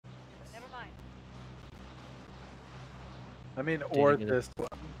I mean, Stay or together. this one.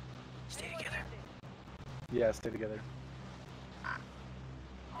 Stay together. Yeah, stay together.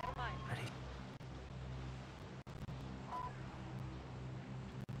 Ready?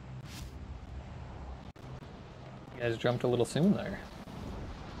 You guys jumped a little soon there.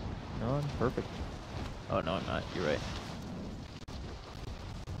 No, I'm perfect. Oh no, I'm not. You're right.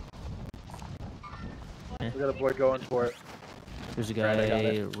 We got a boy going for it. There's a Right, I got guy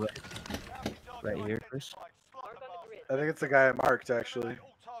it. right here, Chris. I think it's the guy I marked, actually.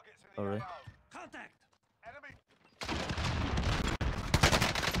 Oh really?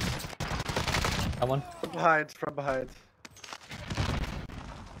 That one. From behind.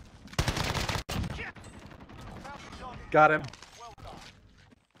 Got him.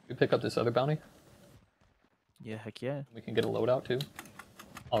 We pick up this other bounty. Yeah, heck yeah. We can get a loadout too.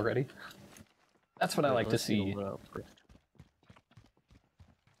 Already. That's what I like to Let's get a see. loadout first.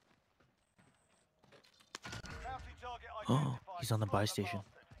 Oh, he's on the buy station.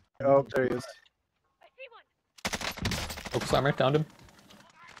 Oh, there he is. Focus armor, downed him.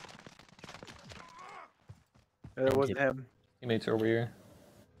 It wasn't him. Teammates are over here.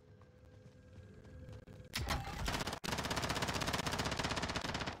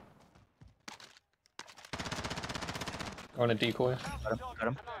 Going a decoy. Got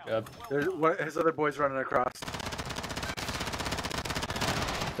him. Good. There's his other boy's running across.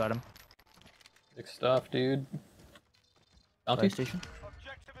 Got him. Big stuff, dude. Buy Bounty? station.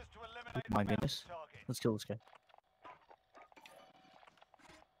 Oh my goodness. Let's kill this guy.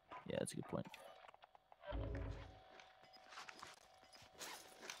 Yeah, that's a good point.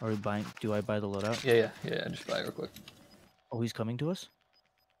 Are we buying? Do I buy the loadout? Yeah, just buy it real quick. Oh, he's coming to us?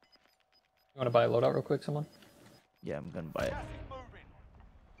 You want to buy a loadout real quick, someone? Yeah, I'm gonna buy it.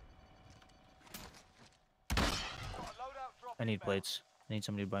 I need plates. I need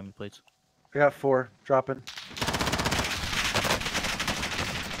somebody to buy me plates. I got 4. Dropping.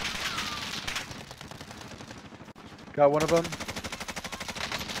 Got one of them.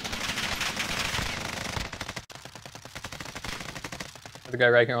 The guy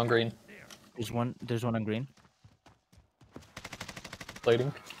right here on green. There's one on green.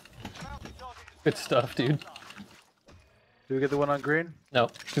 Plating. Good stuff, dude. Did we get the one on green? No,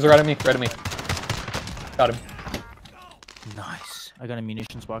 he's right at me, right at me. Got him. Nice. I got a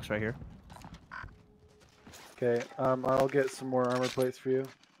munitions box right here. Okay, I'll get some more armor plates for you.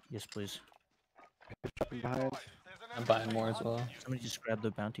 Yes, please. Dropping behind. I'm buying more as well. Somebody just grab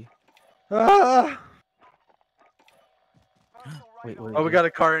the bounty. Ah! Wait. Oh, we got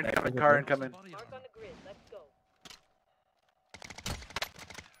a car incoming. Car incoming.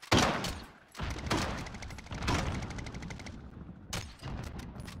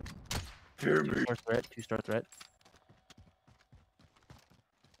 Two-star threat. 2-star threat.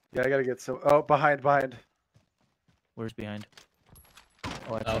 Yeah, I gotta get some. Oh, behind. Where's behind?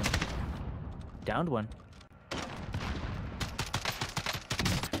 Oh, I Oh. found him. Downed one.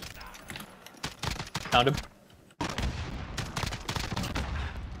 Found him.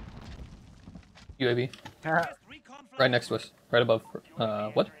 UAV. Right next to us. Right above.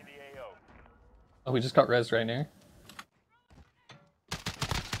 What? Oh, we just got res right near.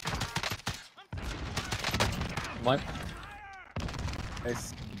 What?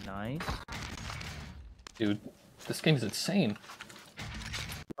 Nice. Nice. Dude, this game is insane.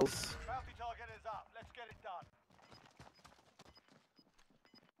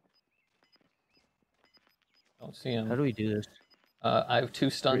 Don't see him. How do we do this? I have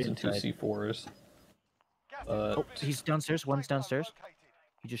 2 stuns and 2 inside. C4s. Oh, he's downstairs. One's downstairs.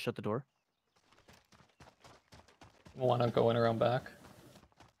 He just shut the door. Want to go in around back?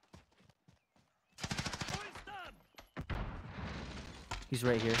 He's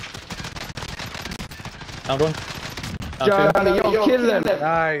right here. Found one. Found 2. Yo, kill them.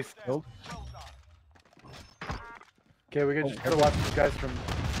 Nice. Nope. Okay, we can just gotta watch these guys from.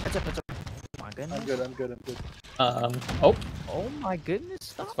 Heads up. Oh my goodness. I'm good. Oh, Oh my goodness.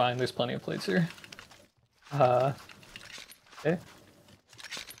 that's Stop. fine. There's plenty of plates here. Okay.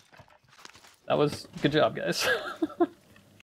 That was good job, guys.